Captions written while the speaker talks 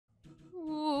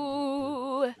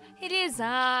It is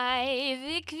I,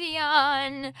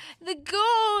 Vicvillon, the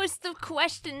ghost of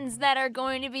questions that are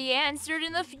going to be answered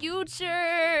in the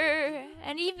future.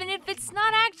 And even if it's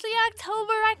not actually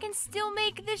October, I can still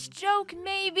make this joke,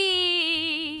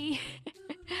 maybe.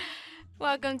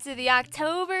 Welcome to the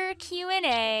October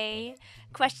Q&A.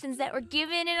 Questions that were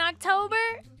given in October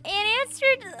and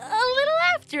answered a little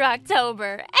after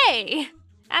October. Hey!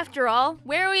 After all,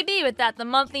 where would we be without the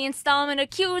monthly installment of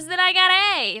Q's that I got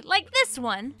A? Like this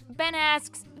one. Ben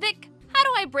asks, Vic, how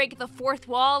do I break the fourth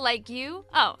wall like you?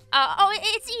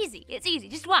 It's easy,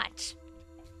 just watch.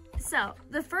 So,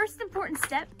 the first important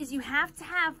step is you have to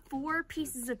have 4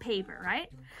 pieces of paper, right?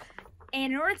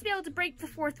 And in order to be able to break the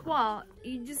fourth wall,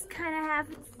 you just kind of have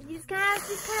to.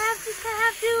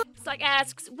 Slug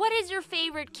asks, what is your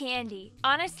favorite candy?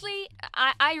 Honestly,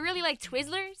 I really like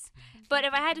Twizzlers. But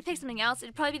if I had to pick something else,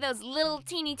 it'd probably be those little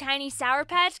teeny tiny Sour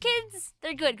Patch Kids.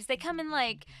 They're good because they come in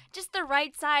like just the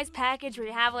right size package where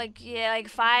you have like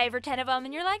 5 or 10 of them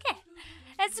and you're like,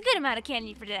 that's a good amount of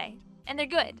candy for today. And they're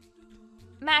good.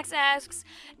 Max asks,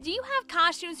 do you have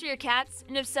costumes for your cats?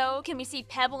 And if so, can we see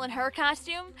Pebble in her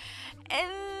costume?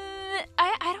 I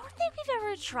don't think we've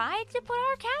ever tried to put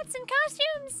our cats in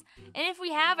costumes. And if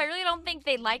we have, I really don't think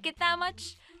they like it that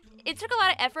much. It took a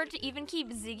lot of effort to even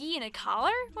keep Ziggy in a collar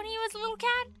when he was a little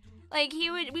cat. Like, we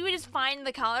would just find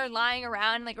the collar lying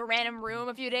around in like a random room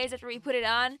a few days after we put it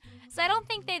on. So I don't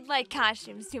think they'd like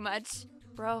costumes too much.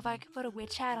 Bro, if I could put a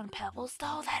witch hat on Pebbles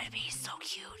though, that'd be so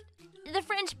cute. The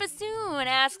French Bassoon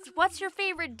asks, what's your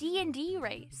favorite D&D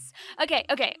race? Okay.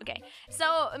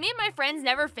 So, me and my friends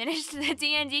never finished the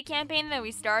D&D campaign that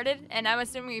we started, and I'm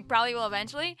assuming we probably will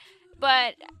eventually.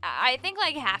 But I think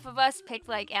like half of us picked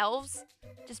like elves,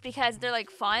 just because they're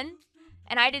like fun,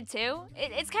 and I did too.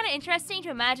 It's kind of interesting to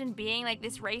imagine being like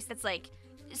this race that's like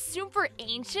super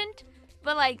ancient,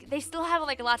 but like they still have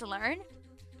like a lot to learn.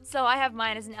 So I have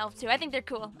mine as an elf too. I think they're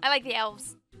cool. I like the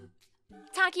elves.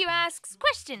 Takio asks,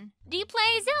 question, do you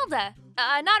play Zelda?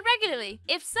 Not regularly.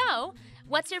 If so,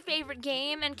 what's your favorite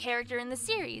game and character in the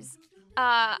series?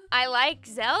 I like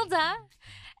Zelda.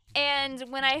 And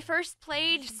when I first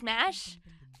played Smash,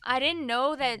 I didn't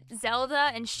know that Zelda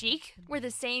and Sheik were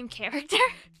the same character.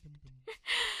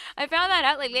 I found that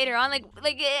out like later on, like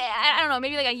I don't know,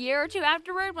 maybe like a year or two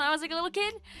afterward when I was like a little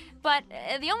kid. But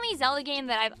the only Zelda game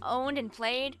that I've owned and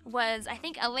played was, I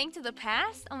think, A Link to the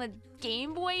Past on the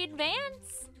Game Boy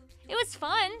Advance. It was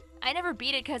fun. I never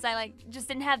beat it because I just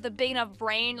didn't have the big enough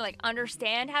brain to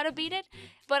understand how to beat it.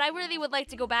 But I really would like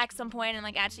to go back some point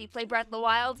and actually play Breath of the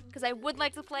Wild, because I would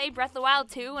like to play Breath of the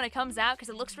Wild 2 when it comes out because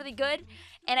it looks really good.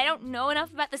 And I don't know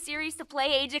enough about the series to play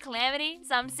Age of Calamity,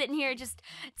 so I'm sitting here just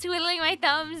twiddling my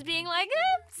thumbs being like,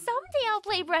 someday I'll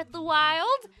play Breath of the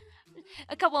Wild.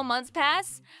 A couple of months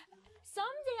pass.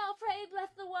 Someday I'll play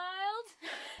Breath of the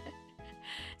Wild.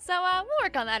 So we'll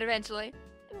work on that eventually.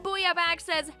 Booyah Back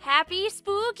says, Happy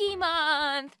Spooky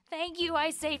Month! Thank you,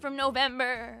 I say, from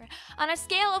November. On a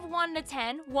scale of 1 to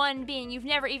 10, 1 being you've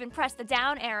never even pressed the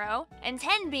down arrow, and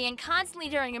 10 being constantly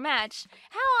during a match,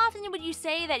 how often would you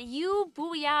say that you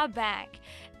booyah back?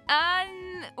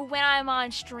 When I'm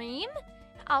on stream,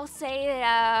 I'll say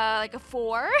like a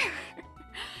 4.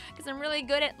 Because I'm really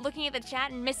good at looking at the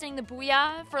chat and missing the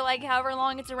booyah for however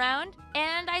long it's around.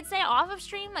 And I'd say off of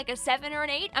stream, like a 7 or an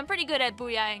 8. I'm pretty good at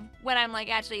booyahing when I'm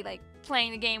actually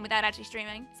playing the game without actually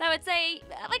streaming. So I would say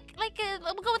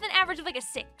we'll go with an average of a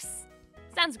 6.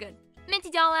 Sounds good.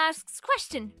 Minty Doll asks,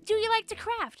 question, do you like to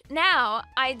craft? Now,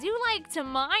 I do like to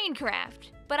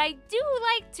Minecraft, but I do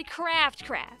like to craft.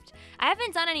 I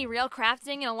haven't done any real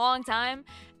crafting in a long time.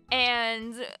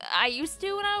 And I used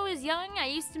to when I was young. I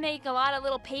used to make a lot of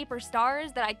little paper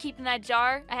stars that I keep in that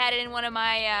jar. I had it in one of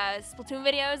my Splatoon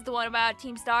videos, the one about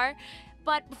Team Star.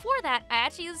 But before that, I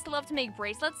actually used to love to make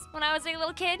bracelets when I was a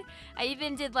little kid. I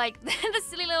even did the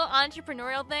silly little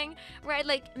entrepreneurial thing where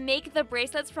I'd make the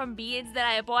bracelets from beads that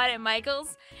I bought at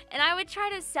Michael's. And I would try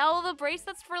to sell the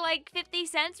bracelets for 50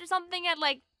 cents or something at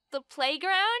the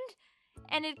playground.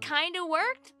 And it kind of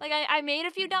worked. I made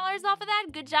a few dollars off of that.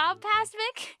 Good job, Past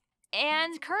Vic.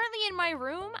 And currently in my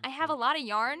room, I have a lot of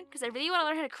yarn because I really want to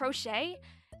learn how to crochet.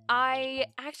 I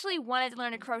actually wanted to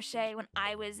learn to crochet when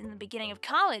I was in the beginning of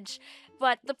college,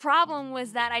 but the problem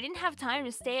was that I didn't have time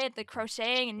to stay at the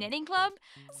crocheting and knitting club,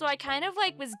 so I kind of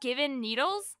was given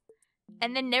needles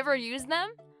and then never used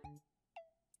them.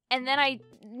 And then I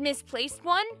misplaced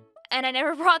one and I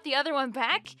never brought the other one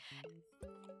back.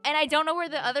 And I don't know where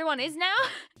the other one is now.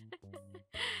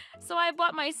 So I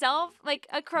bought myself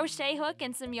a crochet hook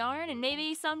and some yarn, and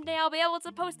maybe someday I'll be able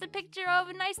to post a picture of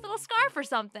a nice little scarf or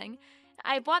something.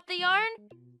 I bought the yarn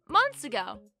months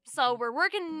ago, So we're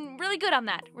working really good on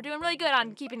that. We're doing really good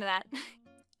on keeping to that.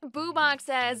 Boobok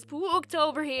says,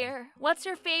 Spooktober here. What's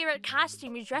your favorite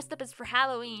costume you dressed up as for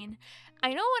Halloween? I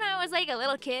know when I was like a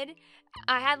little kid,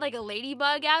 I had like a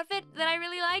ladybug outfit that I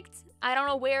really liked. I don't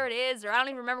know where it is, or I don't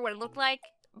even remember what it looked like,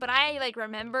 but I like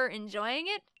remember enjoying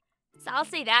it. So I'll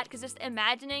say that, because just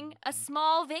imagining a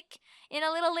small Vic in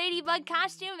a little ladybug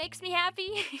costume makes me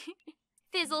happy.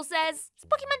 Fizzle says,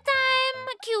 Pokemon time!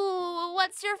 Q,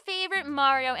 what's your favorite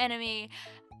Mario enemy?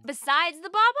 Besides the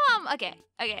Bob-Omb? Okay.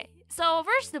 So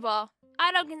first of all,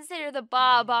 I don't consider the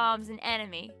Bob-Ombs an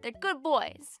enemy. They're good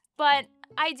boys. But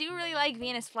I do really like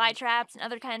Venus flytraps and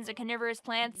other kinds of carnivorous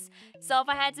plants. So if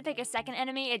I had to pick a second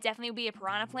enemy, it definitely would be a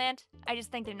piranha plant. I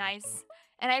just think they're nice.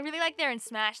 And I really like they're in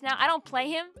Smash now. I don't play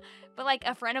him, but like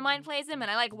a friend of mine plays him and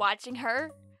I like watching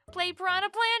her play piranha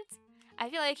plant. I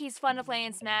feel like he's fun to play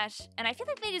in Smash, and I feel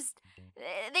like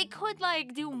they could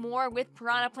like do more with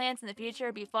piranha plants in the future.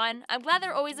 It'd be fun. I'm glad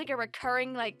they're always like a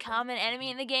recurring like common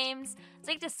enemy in the games. It's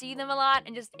like to see them a lot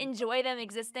and just enjoy them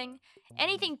existing.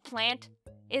 Anything plant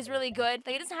is really good.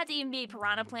 Like it doesn't have to even be a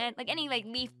piranha plant. Like any like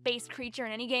leaf-based creature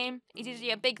in any game is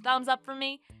usually a big thumbs up from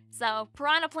me. So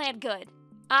piranha plant good.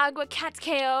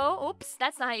 Aguacatco. Oops,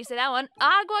 that's not how you say that one.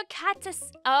 Aguacatco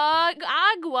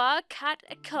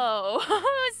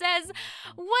says,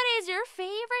 what is your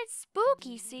favorite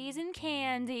spooky season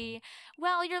candy?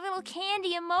 Well, your little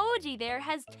candy emoji there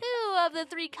has 2 of the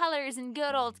 3 colors in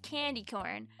good old candy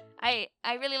corn. I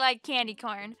really like candy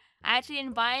corn. I actually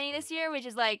didn't buy any this year, which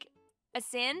is like a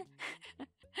sin.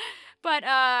 But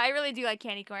I really do like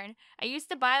candy corn. I used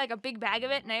to buy like a big bag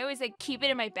of it, and I always like keep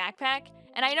it in my backpack.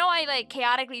 And I know I like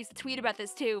chaotically used to tweet about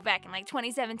this too back in like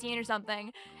 2017 or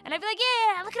something. And I'd be like,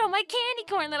 yeah, look at all my candy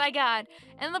corn that I got.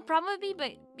 And the problem would be,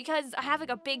 but because I have like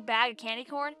a big bag of candy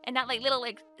corn and not like little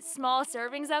like small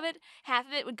servings of it, half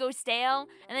of it would go stale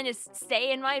and then just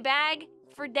stay in my bag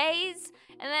for days.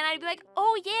 And then I'd be like,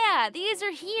 oh yeah, these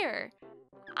are here.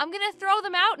 I'm gonna throw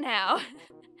them out now.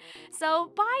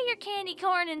 So buy your candy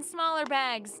corn in smaller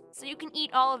bags so you can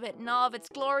eat all of it in all of its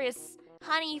glorious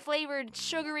honey-flavored,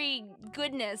 sugary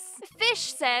goodness.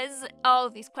 Fish says, oh,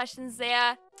 these questions, they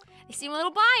seem a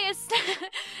little biased.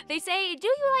 They say, do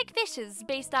you like fishes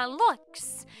based on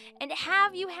looks? And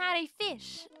have you had a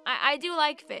fish? I do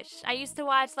like fish. I used to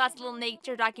watch lots of little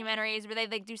nature documentaries where they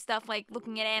like do stuff like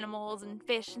looking at animals and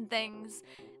fish and things.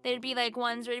 There'd be like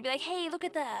ones where it'd be like, hey, look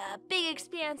at the big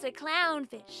expanse of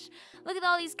clownfish. Look at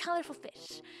all these colorful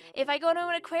fish. If I go to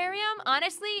an aquarium,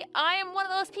 honestly, I am one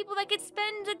of those people that could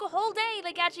spend a whole day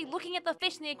like actually looking at the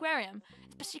fish in the aquarium.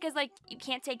 Especially because like you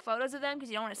can't take photos of them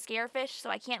because you don't want to scare fish, so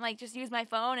I can't like just use my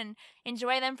phone and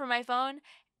enjoy them from my phone.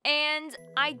 And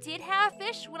I did have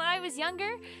fish when I was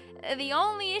younger. The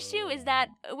only issue is that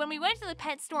when we went to the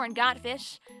pet store and got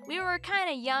fish, we were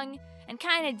kind of young and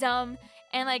kind of dumb,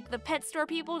 and like the pet store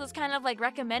people just kind of like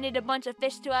recommended a bunch of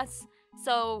fish to us.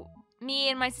 So me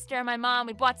and my sister and my mom,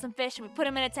 we bought some fish and we put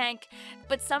them in a tank.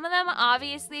 But some of them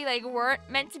obviously like weren't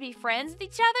meant to be friends with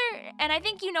each other. And I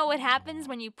think you know what happens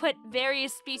when you put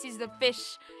various species of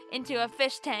fish into a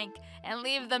fish tank and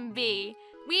leave them be.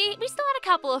 We still had a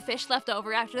couple of fish left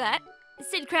over after that.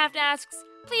 Sidcraft asks,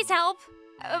 please help.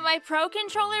 My Pro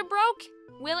Controller broke.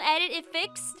 Will edit it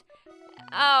fixed.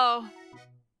 Oh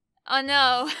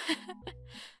no.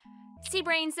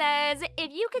 Seabrain says,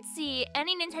 if you could see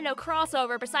any Nintendo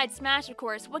crossover besides Smash, of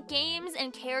course, what games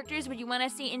and characters would you want to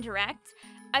see interact?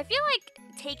 I feel like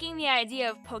taking the idea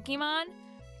of Pokemon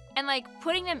and like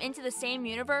putting them into the same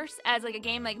universe as like a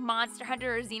game like Monster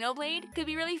Hunter or Xenoblade could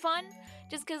be really fun.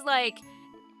 Just because like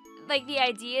the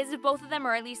ideas of both of them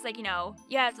are at least like, you know,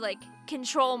 you have to like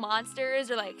control monsters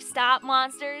or like stop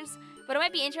monsters. But it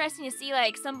might be interesting to see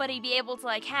like somebody be able to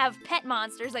like have pet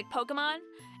monsters like Pokemon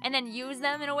and then use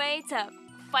them in a way to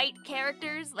fight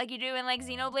characters like you do in like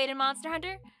Xenoblade and Monster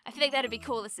Hunter. I feel like that'd be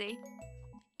cool to see.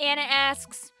 Anna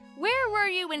asks, where were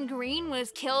you when Green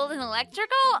was killed in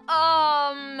Electrical?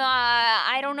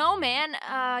 I don't know, man.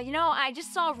 You know, I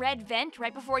just saw Red vent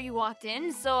right before you walked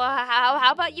in, so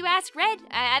how about you ask Red?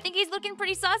 I think he's looking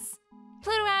pretty sus.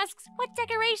 Pluto asks, what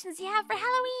decorations do you have for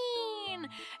Halloween?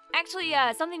 Actually,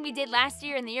 something we did last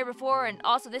year and the year before and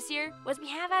also this year was we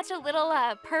have actual little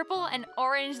purple and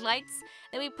orange lights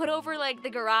that we put over like the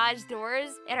garage doors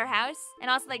at our house,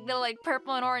 and also like little like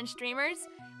purple and orange streamers,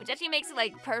 which actually makes it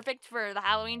like perfect for the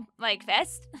Halloween like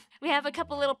fest. We have a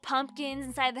couple little pumpkins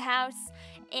inside the house,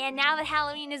 And now that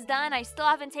Halloween is done, I still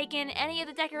haven't taken any of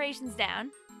the decorations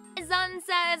down. Zun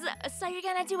says, so you're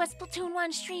gonna do a Splatoon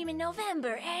 1 stream in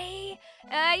November, eh?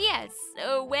 Yes.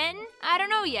 When? I don't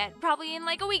know yet. Probably in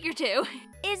like a week or two.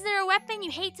 Is there a weapon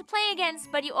you hate to play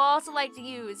against, but you also like to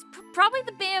use? Probably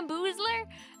the Bamboozler,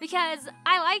 because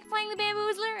I like playing the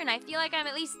Bamboozler, and I feel like I'm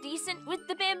at least decent with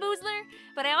the Bamboozler,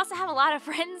 but I also have a lot of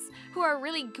friends who are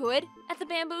really good at the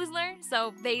Bamboozler,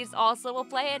 so they just also will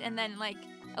play it and then, like,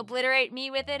 obliterate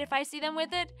me with it if I see them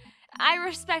with it. I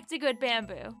respect a good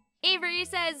bamboo. Avery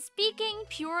says, speaking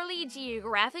purely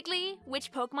geographically,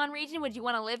 which Pokemon region would you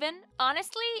want to live in?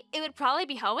 Honestly, it would probably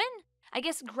be Hoenn. I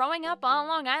guess growing up on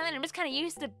Long Island, I'm just kind of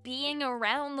used to being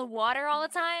around the water all the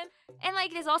time. And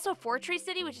like, there's also Fortree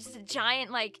City, which is a giant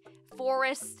like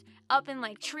forest up in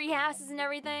like tree houses and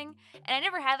everything. And I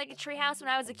never had like a tree house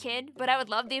when I was a kid, but I would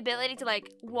love the ability to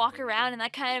like walk around in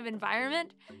that kind of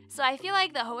environment. So I feel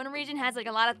like the Hoenn region has like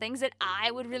a lot of things that I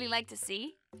would really like to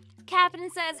see. Captain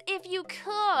says, if you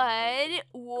could,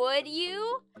 would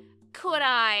you? Could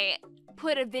I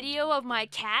put a video of my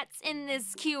cats in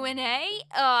this Q&A?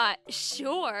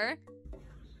 Sure.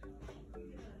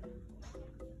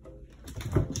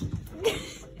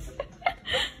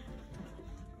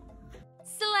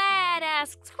 Slad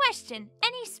asks, question,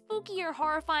 any spooky or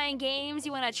horrifying games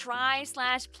you want to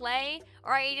try/play?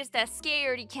 Or are you just a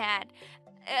scaredy cat?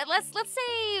 Let's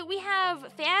say we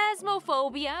have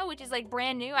Phasmophobia, which is like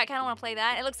brand new. I kind of want to play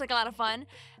that. It looks like a lot of fun.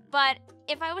 But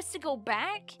if I was to go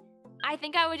back, I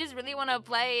think I would just really want to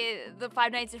play the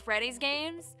Five Nights at Freddy's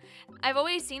games. I've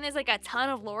always seen there's like a ton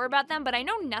of lore about them, but I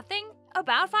know nothing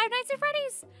about Five Nights at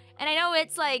Freddy's. And I know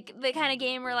it's like the kind of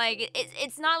game where like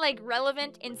it's not like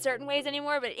relevant in certain ways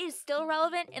anymore, but it is still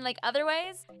relevant in like other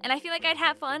ways. And I feel like I'd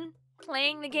have fun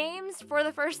playing the games for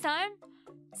the first time.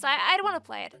 So I'd want to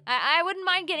play it. I wouldn't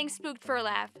mind getting spooked for a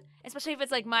laugh, especially if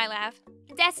it's like my laugh.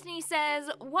 Destiny says,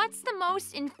 what's the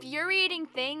most infuriating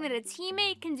thing that a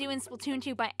teammate can do in Splatoon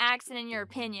 2 by accident in your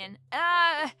opinion?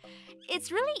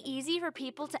 It's really easy for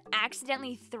people to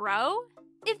accidentally throw,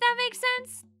 if that makes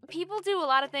sense. People do a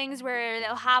lot of things where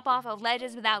they'll hop off of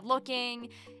ledges without looking.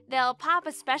 They'll pop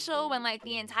a special when like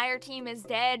the entire team is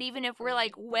dead, even if we're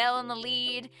like well in the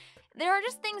lead. There are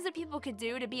just things that people could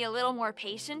do to be a little more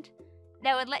patient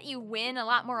that would let you win a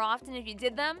lot more often if you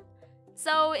did them.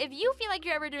 So if you feel like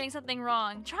you're ever doing something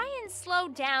wrong, try and slow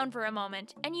down for a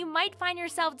moment, and you might find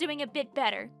yourself doing a bit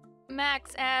better.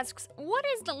 Max asks, what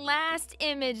is the last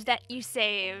image that you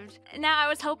saved? Now, I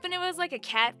was hoping it was like a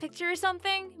cat picture or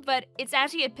something, but it's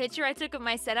actually a picture I took of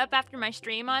my setup after my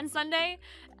stream on Sunday.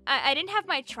 I didn't have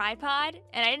my tripod,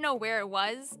 and I didn't know where it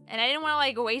was, and I didn't want to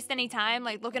like waste any time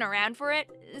like looking around for it.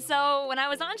 So when I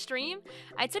was on stream,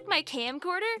 I took my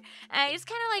camcorder, and I just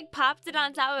kind of like popped it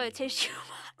on top of a tissue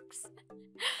box.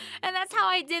 And that's how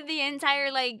I did the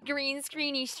entire like green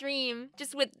screeny stream,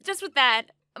 just with that.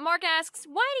 Mark asks,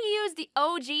 why do you use the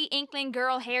OG Inkling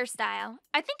girl hairstyle?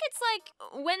 I think it's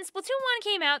like, when Splatoon 1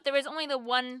 came out, there was only the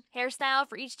one hairstyle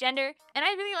for each gender, and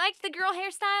I really liked the girl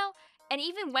hairstyle. And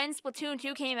even when Splatoon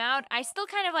 2 came out, I still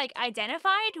kind of like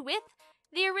identified with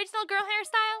the original girl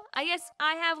hairstyle. I guess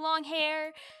I have long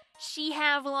hair, she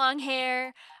have long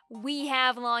hair, we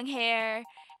have long hair,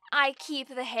 I keep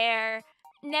the hair,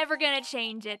 never gonna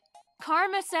change it.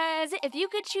 Karma says, if you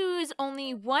could choose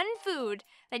only one food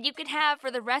that you could have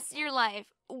for the rest of your life,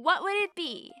 what would it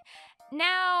be?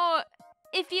 Now,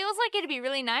 it feels like it'd be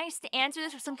really nice to answer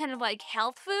this with some kind of like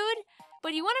health food,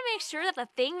 but you want to make sure that the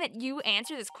thing that you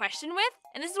answer this question with,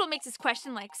 and this is what makes this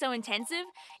question like so intensive,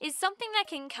 is something that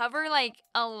can cover like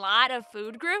a lot of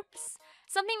food groups.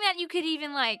 Something that you could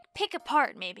even like pick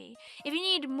apart maybe. If you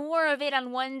need more of it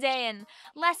on one day and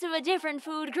less of a different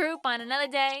food group on another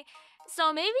day.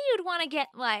 So maybe you'd want to get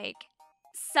like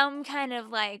some kind of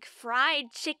like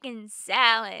fried chicken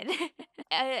salad.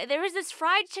 There was this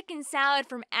fried chicken salad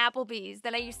from Applebee's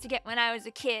that I used to get when I was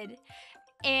a kid.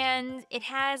 And it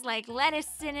has like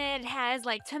lettuce in it, it has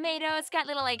like tomato, it's got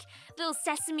little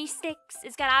sesame sticks,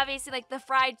 it's got obviously like the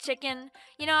fried chicken.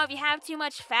 You know, if you have too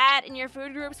much fat in your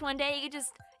food groups one day, you could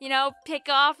just, you know, pick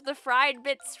off the fried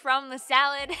bits from the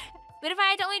salad. But if I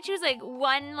had to only choose like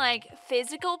one like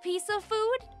physical piece of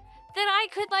food that I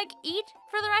could like eat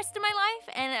for the rest of my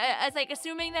life, and as like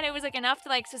assuming that it was like enough to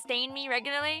like sustain me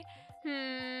regularly,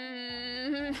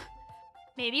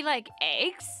 maybe like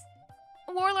eggs?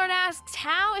 Warlord asks,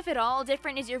 how, if at all,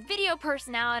 different is your video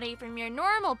personality from your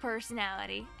normal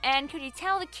personality? And could you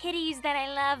tell the kitties that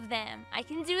I love them? I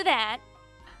can do that.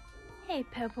 Hey,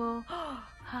 Pebble.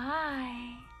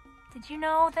 Hi. Did you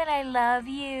know that I love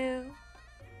you?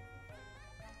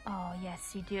 Oh,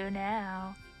 yes, you do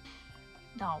now.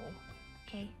 No.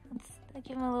 Okay, let's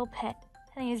give him a little pet.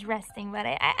 I think he's resting, but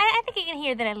I think he can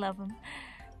hear that I love him.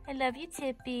 I love you,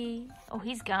 Tippy. Oh,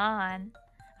 he's gone.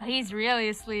 Oh, he's really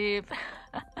asleep.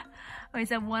 Oh, he's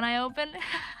have one eye open.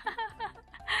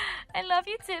 I love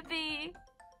you, Tippy.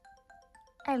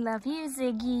 I love you,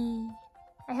 Ziggy.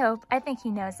 I think he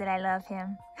knows that I love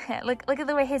him. Look at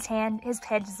the way his head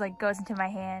just like goes into my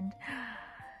hand.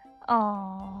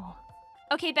 Oh.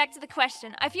 Okay, back to the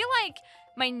question. I feel like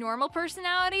my normal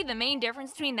personality, the main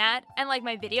difference between that and like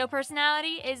my video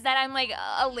personality is that I'm like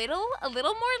a little more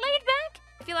laid back.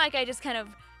 I feel like I just kind of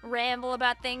ramble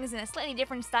about things in a slightly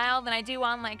different style than I do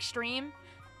on like stream.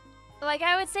 Like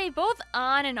I would say both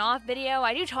on and off video,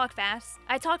 I do talk fast.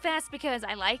 I talk fast because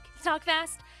I like to talk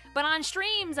fast. But on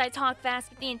streams, I talk fast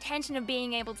with the intention of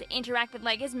being able to interact with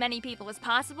like as many people as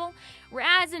possible.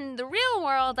 Whereas in the real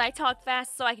world, I talk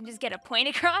fast so I can just get a point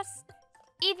across.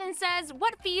 Ethan says,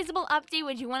 what feasible update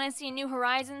would you want to see in New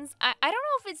Horizons? I don't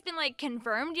know if it's been like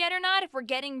confirmed yet or not, if we're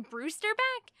getting Brewster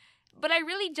back. But I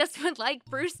really just would like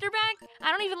Brewster back.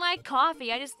 I don't even like coffee.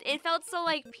 It felt so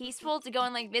like peaceful to go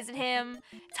and like visit him,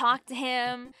 talk to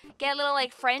him, get a little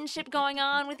like friendship going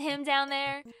on with him down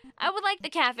there. I would like the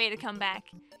cafe to come back.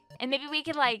 And maybe we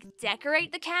could like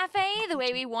decorate the cafe the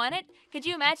way we want it. Could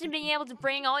you imagine being able to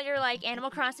bring all your like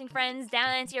Animal Crossing friends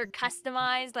down into your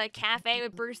customized like cafe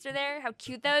with Brewster there? How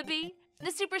cute that would be. The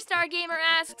Superstar Gamer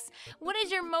asks, what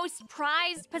is your most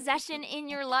prized possession in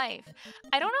your life?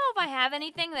 I don't know if I have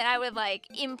anything that I would like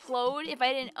implode if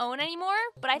I didn't own anymore,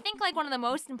 but I think like one of the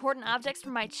most important objects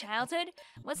from my childhood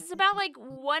was this about like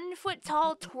 1 foot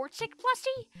tall Torchic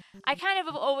plushie. I kind of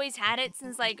have always had it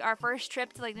since like our first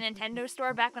trip to like the Nintendo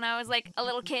store back when I was like a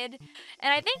little kid.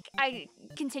 And I think I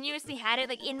continuously had it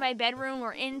like in my bedroom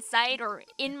or in sight or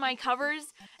in my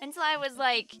covers until I was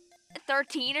like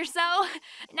 13 or so.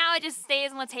 Now it just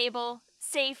stays on the table,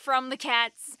 safe from the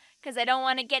cats, because I don't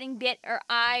want it getting bit or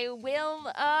I will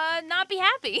not be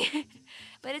happy.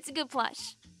 But it's a good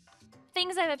plush.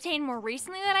 Things I've obtained more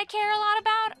recently that I care a lot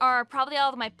about are probably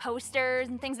all of my posters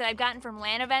and things that I've gotten from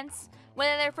LAN events.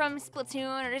 Whether they're from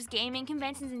Splatoon or just gaming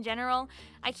conventions in general,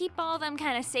 I keep all of them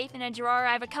kind of safe in a drawer.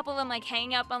 I have a couple of them like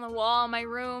hanging up on the wall in my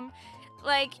room.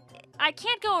 Like, I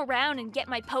can't go around and get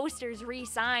my posters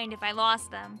re-signed if I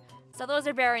lost them. So those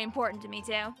are very important to me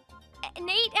too.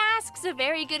 Nate asks a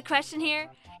very good question here.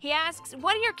 He asks,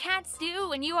 what do your cats do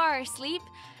when you are asleep?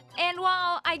 And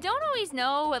while I don't always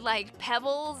know what like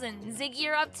Pebbles and Ziggy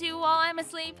are up to while I'm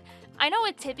asleep, I know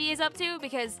what Tippy is up to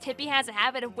because Tippy has a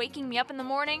habit of waking me up in the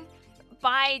morning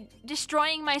by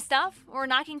destroying my stuff or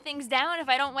knocking things down if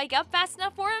I don't wake up fast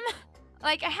enough for him.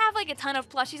 Like, I have, like, a ton of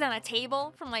plushies on a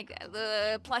table from, like,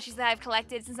 the plushies that I've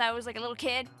collected since I was, like, a little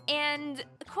kid. And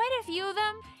quite a few of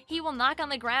them, he will knock on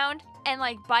the ground and,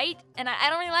 like, bite. And I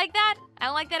don't really like that. I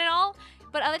don't like that at all.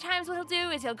 But other times what he'll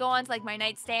do is he'll go onto, like, my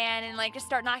nightstand and, like, just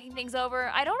start knocking things over.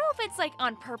 I don't know if it's, like,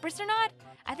 on purpose or not.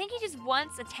 I think he just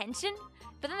wants attention.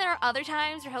 But then there are other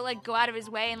times where he'll, like, go out of his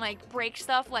way and, like, break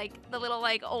stuff, like the little,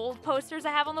 like, old posters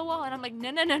I have on the wall. And I'm like, no.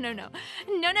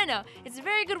 No. It's a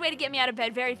very good way to get me out of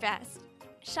bed very fast.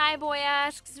 Shy Boy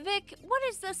asks, Vic, what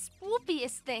is the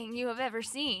spookiest thing you have ever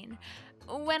seen?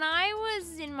 When I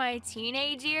was in my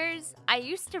teenage years, I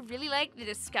used to really like the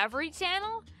Discovery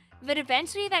Channel, but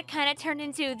eventually that kind of turned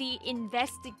into the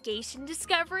Investigation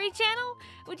Discovery Channel,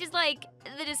 which is like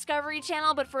the Discovery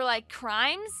Channel but for like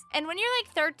crimes. And when you're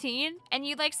like 13 and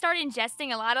you like start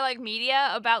ingesting a lot of like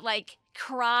media about like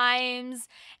crimes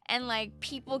and like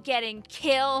people getting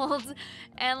killed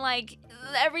and like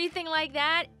everything like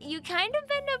that, you kind of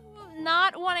end up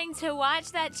not wanting to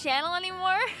watch that channel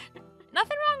anymore.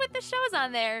 Nothing wrong with the shows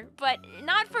on there, but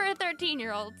not for a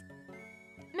 13-year-old.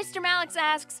 Mr. Malix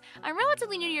asks, I'm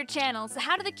relatively new to your channel, so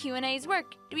how do the Q&As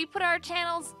work? Do we put our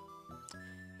channels...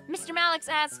 Mr. Malix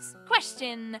asks,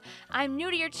 question, I'm new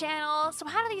to your channel, so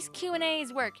how do these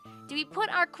Q&As work? Do we put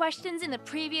our questions in the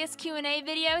previous Q&A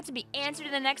video to be answered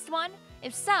in the next one?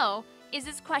 If so, is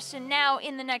this question now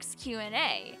in the next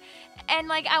Q&A? And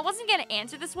like, I wasn't gonna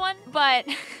answer this one, but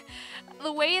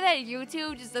the way that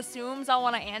YouTube just assumes I'll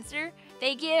want to answer,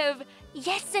 they give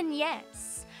yes and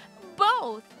yes,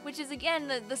 both, which is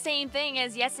again the same thing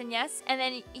as yes and yes, and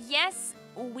then yes,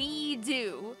 we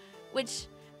do, which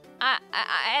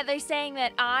are they saying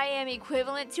that I am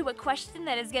equivalent to a question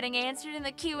that is getting answered in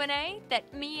the Q&A?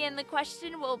 That me and the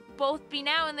question will both be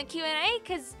now in the Q&A?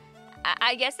 Because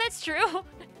I guess that's true.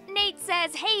 Nate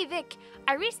says, hey Vic,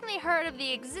 I recently heard of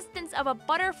the existence of a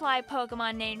butterfly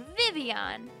Pokemon named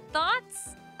Vicvillon.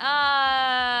 Thoughts?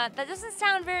 That doesn't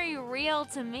sound very real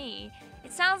to me.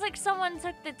 It sounds like someone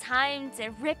took the time to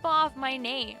rip off my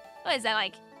name. What is that,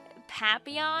 like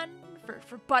Papillon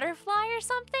for butterfly or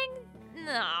something?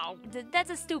 No, that's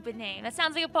a stupid name. That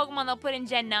sounds like a Pokemon they'll put in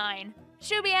Gen 9.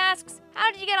 Shuby asks,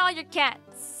 how did you get all your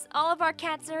cats? All of our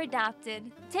cats are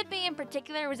adopted. Tippy in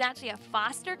particular was actually a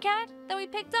foster cat that we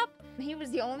picked up. He was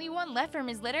the only one left from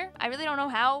his litter. I really don't know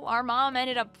how our mom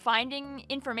ended up finding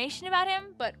information about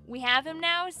him, but we have him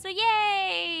now, so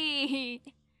yay!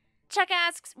 Chuck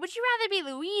asks, would you rather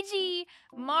be Luigi,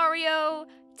 Mario,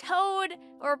 Toad,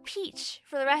 or Peach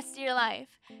for the rest of your life?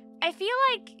 I feel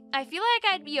like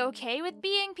I'd be okay with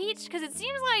being Peach, because it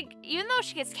seems like even though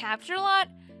she gets captured a lot,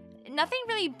 nothing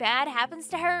really bad happens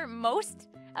to her most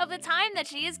of the time that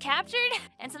she is captured.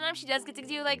 And sometimes she does get to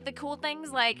do like the cool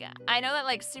things. Like, I know that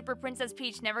like Super Princess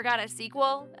Peach never got a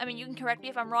sequel. I mean, you can correct me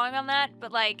if I'm wrong on that,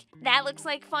 but like that looks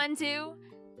like fun too.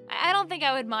 I don't think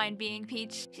I would mind being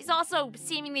Peach. She's also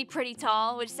seemingly pretty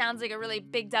tall, which sounds like a really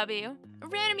big W. A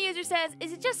random user says,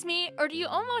 is it just me, or do you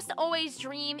almost always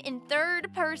dream in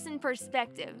third-person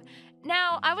perspective?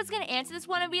 Now, I was gonna answer this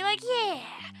one and be like,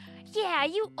 yeah,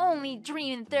 you only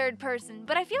dream in third person,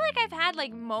 but I feel like I've had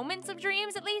like moments of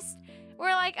dreams at least,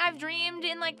 where like I've dreamed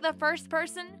in like the first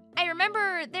person. I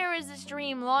remember there was this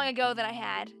dream long ago that I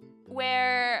had,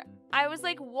 where I was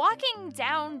like walking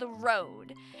down the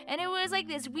road, and it was like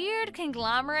this weird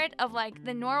conglomerate of like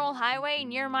the normal highway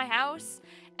near my house,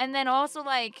 and then also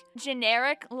like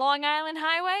generic Long Island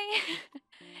highway.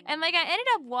 And like I ended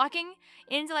up walking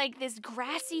into like this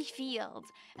grassy field,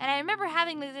 and I remember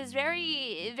having this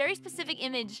very, very specific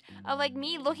image of like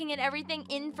me looking at everything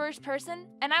in first person,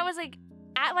 and I was like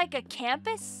at like a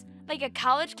campus, like a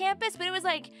college campus, but it was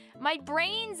like my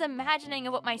brain's imagining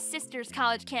of what my sister's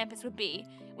college campus would be,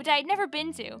 which I had never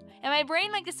been to. And my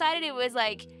brain like decided it was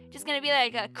like just gonna be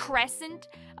like a crescent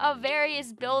of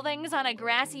various buildings on a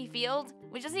grassy field,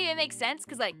 which doesn't even make sense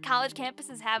because like college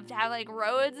campuses have to have like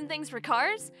roads and things for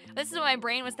cars. This is what my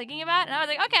brain was thinking about, and I was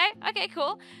like, okay,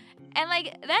 cool. And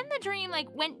like then the dream like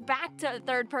went back to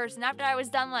third person after I was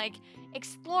done like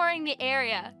exploring the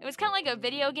area. It was kind of like a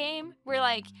video game where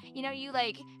like, you know, you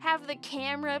like have the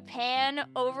camera pan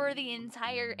over the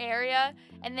entire area,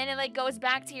 and then it like goes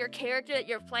back to your character that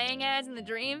you're playing as in the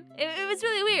dream. It was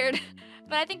really weird.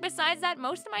 But I think besides that,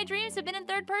 most of my dreams have been in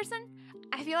third person.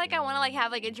 I feel like I want to like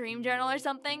have like a dream journal or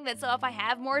something that so if I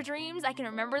have more dreams, I can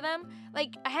remember them.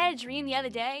 Like I had a dream the other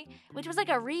day, which was like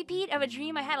a repeat of a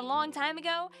dream I had a long time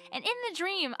ago. And in the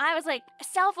dream, I was like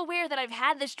self-aware that I've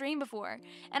had this dream before.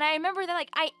 And I remember that like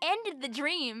I ended the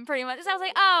dream pretty much. So I was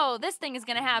like, oh, this thing is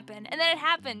gonna happen. And then it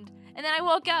happened. And then I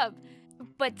woke up.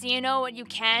 But do you know what you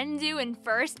can do in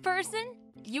first person?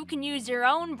 You can use your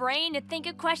own brain to think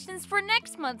of questions for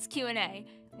next month's Q&A,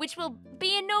 which will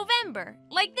be in November,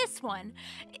 like this one.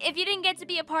 If you didn't get to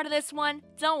be a part of this one,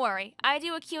 don't worry. I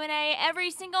do a Q&A every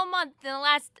single month in the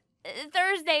last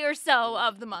Thursday or so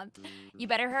of the month. You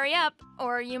better hurry up,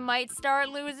 or you might start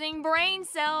losing brain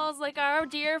cells like our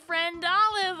dear friend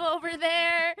Olive over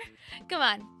there. Come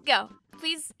on, go.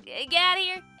 Please get out of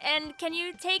here. And can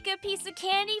you take a piece of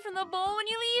candy from the bowl when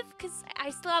you leave? Because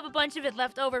I still have a bunch of it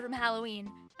left over from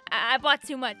Halloween. I bought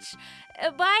too much.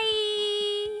 Bye!